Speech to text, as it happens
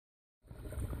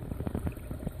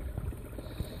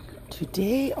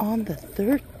Today on the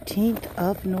 13th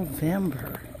of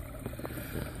November.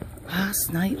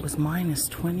 Last night was minus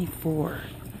 24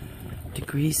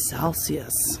 degrees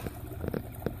Celsius.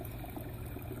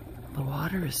 The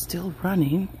water is still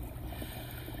running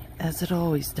as it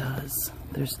always does.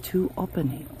 There's two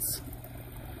openings.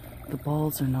 The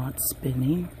balls are not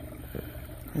spinning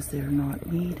as they are not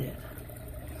needed.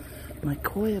 My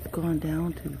koi have gone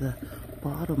down to the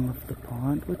bottom of the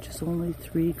pond, which is only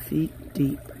 3 feet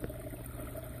deep.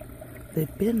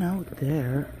 They've been out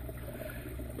there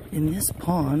in this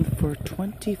pond for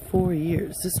 24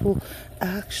 years. This will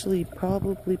actually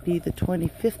probably be the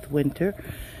 25th winter,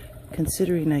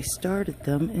 considering I started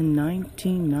them in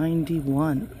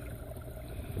 1991.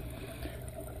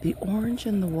 The orange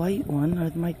and the white one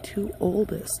are my two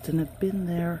oldest and have been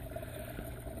there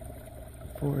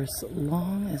for as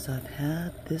long as I've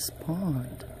had this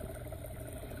pond.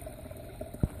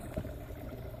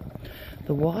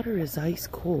 The water is ice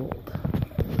cold,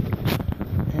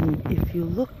 and if you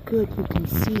look good you can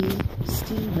see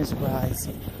steam is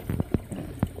rising.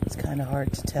 It's kind of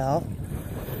hard to tell,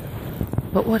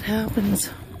 but what happens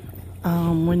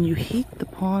when you heat the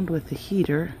pond with a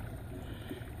heater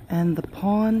and the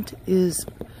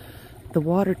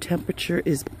water temperature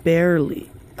is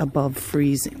barely above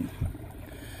freezing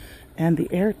and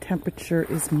the air temperature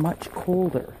is much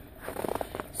colder.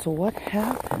 So what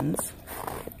happens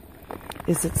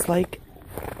is it's like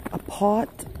a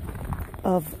pot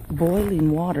of boiling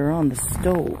water on the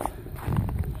stove,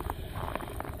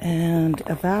 and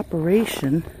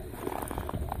evaporation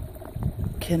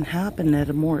can happen at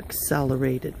a more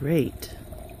accelerated rate.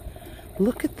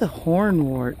 Look at the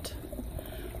hornwort,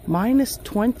 minus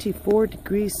 24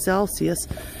 degrees Celsius,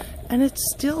 and it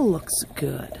still looks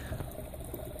good.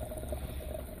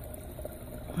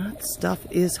 That stuff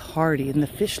is hardy and the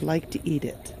fish like to eat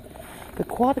it. The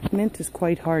aquatic mint is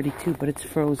quite hardy too, but it's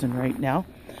frozen right now.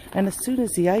 And as soon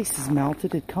as the ice is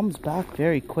melted, it comes back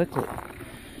very quickly.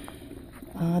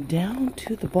 Down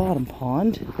to the bottom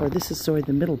pond, or this is, sorry,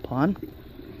 the middle pond.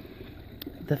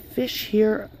 The fish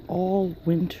here all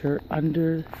winter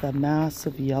under the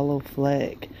massive yellow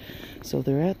flag. So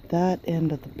they're at that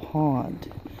end of the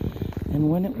pond. And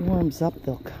when it warms up,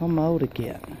 they'll come out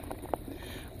again.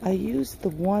 I use the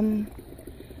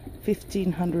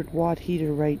 1500 watt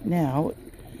heater right now,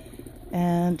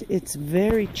 and it's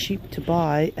very cheap to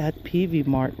buy at PV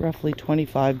Mart, roughly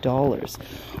 $25,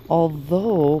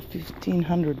 although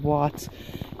 1500 watts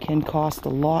can cost a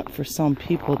lot for some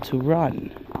people to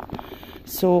run.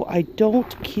 So I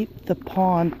don't keep the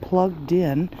pond plugged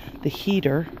in, the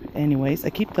heater anyways.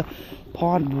 I keep the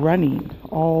pond running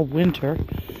all winter,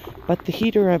 but the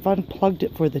heater, I've unplugged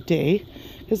it for the day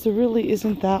because there really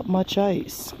isn't that much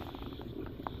ice.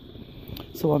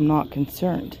 So I'm not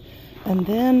concerned. And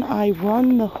then I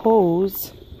run the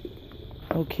hose.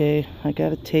 Okay, I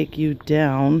gotta take you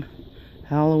down.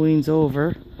 Halloween's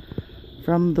over.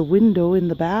 From the window in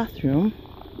the bathroom.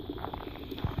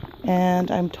 And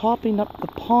I'm topping up the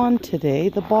pond today,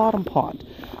 the bottom pond.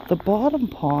 The bottom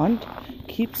pond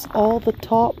keeps all the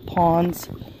top ponds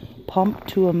pumped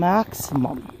to a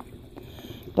maximum.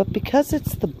 But because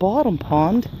it's the bottom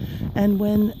pond, and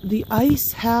when the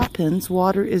ice happens,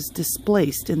 water is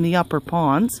displaced in the upper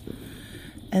ponds,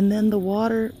 and then the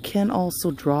water can also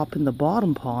drop in the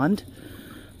bottom pond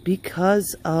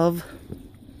because of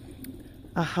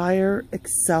a higher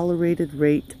accelerated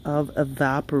rate of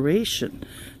evaporation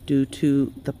due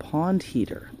to the pond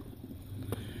heater.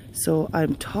 So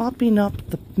I'm topping up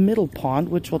the middle pond,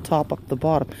 which will top up the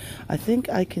bottom. I think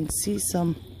I can see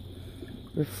some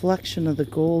reflection of the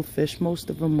goldfish. Most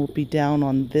of them will be down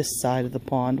on this side of the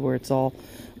pond where it's all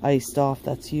iced off.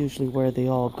 That's usually where they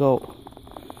all go.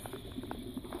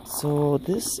 So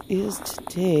this is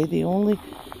today. The only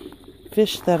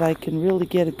fish that I can really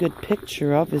get a good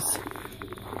picture of is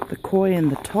the koi in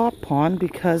the top pond,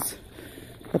 because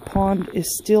the pond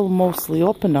is still mostly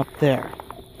open up there.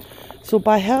 So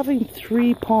by having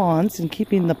 3 ponds and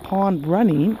keeping the pond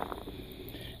running,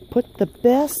 put the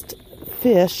best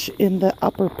fish in the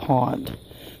upper pond,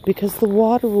 because the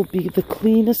water will be the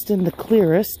cleanest and the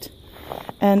clearest,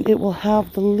 and it will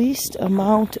have the least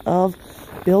amount of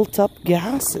built up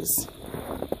gases,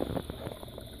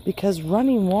 because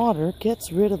running water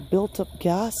gets rid of built up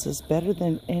gases better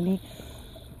than any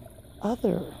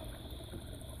other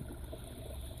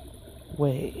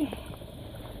way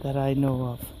that I know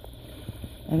of,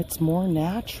 and it's more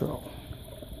natural.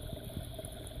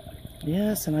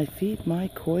 Yes, and I feed my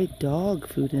koi dog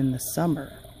food in the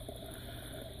summer.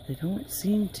 They don't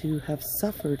seem to have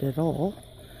suffered at all,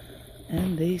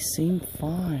 and they seem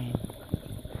fine.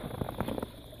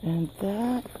 And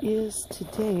that is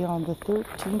today on the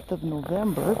 13th of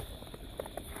November.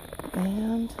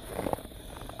 And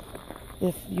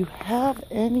if you have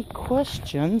any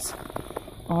questions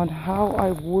on how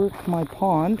I work my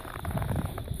pond,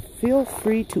 feel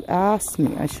free to ask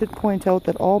me. I should point out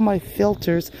that all my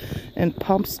filters and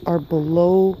pumps are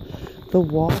below the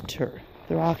water.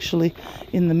 They're actually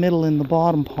in the middle in the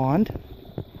bottom pond.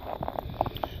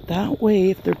 That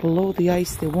way, if they're below the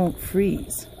ice, they won't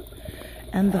freeze.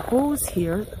 And the hose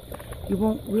here, you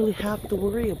won't really have to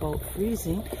worry about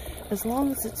freezing as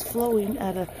long as it's flowing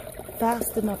at a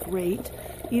fast enough rate.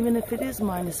 Even if it is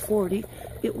 -40,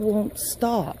 it won't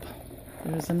stop.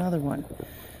 There's another one,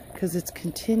 because it's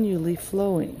continually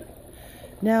flowing.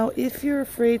 Now, if you're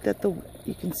afraid that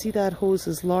you can see that hose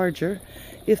is larger,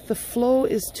 if the flow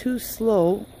is too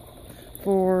slow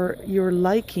for your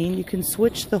liking, you can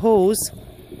switch the hose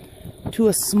to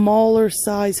a smaller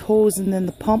size hose, and then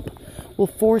the pump will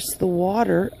force the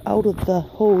water out of the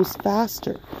hose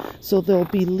faster, so there'll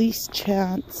be least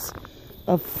chance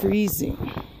of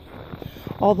freezing.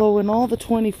 Although in all the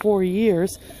 24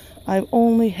 years, I've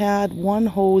only had one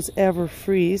hose ever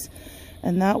freeze,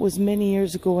 and that was many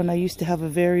years ago when I used to have a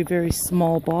very, very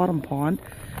small bottom pond.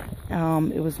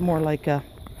 It was more like a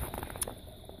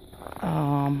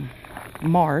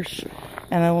marsh,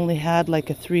 and I only had like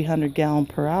a 300 gallon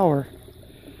per hour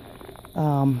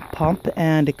pump,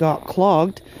 and it got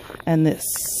clogged and it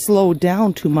slowed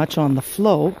down too much on the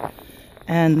flow,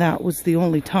 and that was the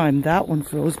only time that one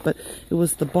froze. But it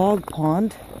was the bog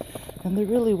pond, and there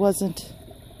really wasn't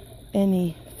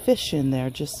any fish in there,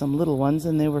 just some little ones,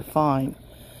 and they were fine.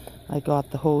 I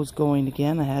got the hose going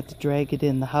again. I had to drag it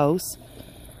in the house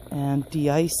and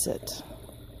de-ice it.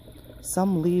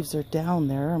 Some leaves are down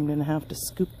there. I'm going to have to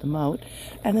scoop them out.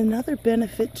 And another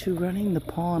benefit to running the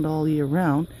pond all year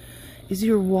round is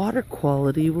your water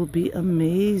quality will be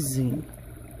amazing.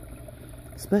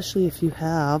 Especially if you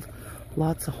have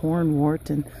lots of hornwort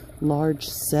and large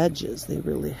sedges. They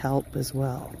really help as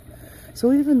well.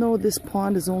 So even though this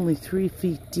pond is only 3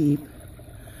 feet deep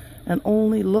and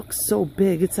only looks so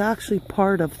big, it's actually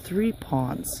part of 3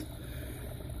 ponds.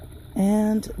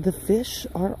 And the fish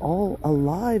are all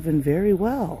alive and very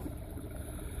well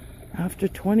after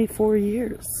 24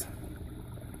 years.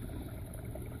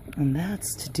 And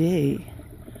that's today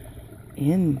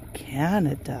in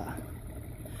Canada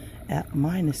at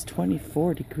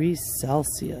 -24 degrees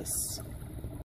Celsius.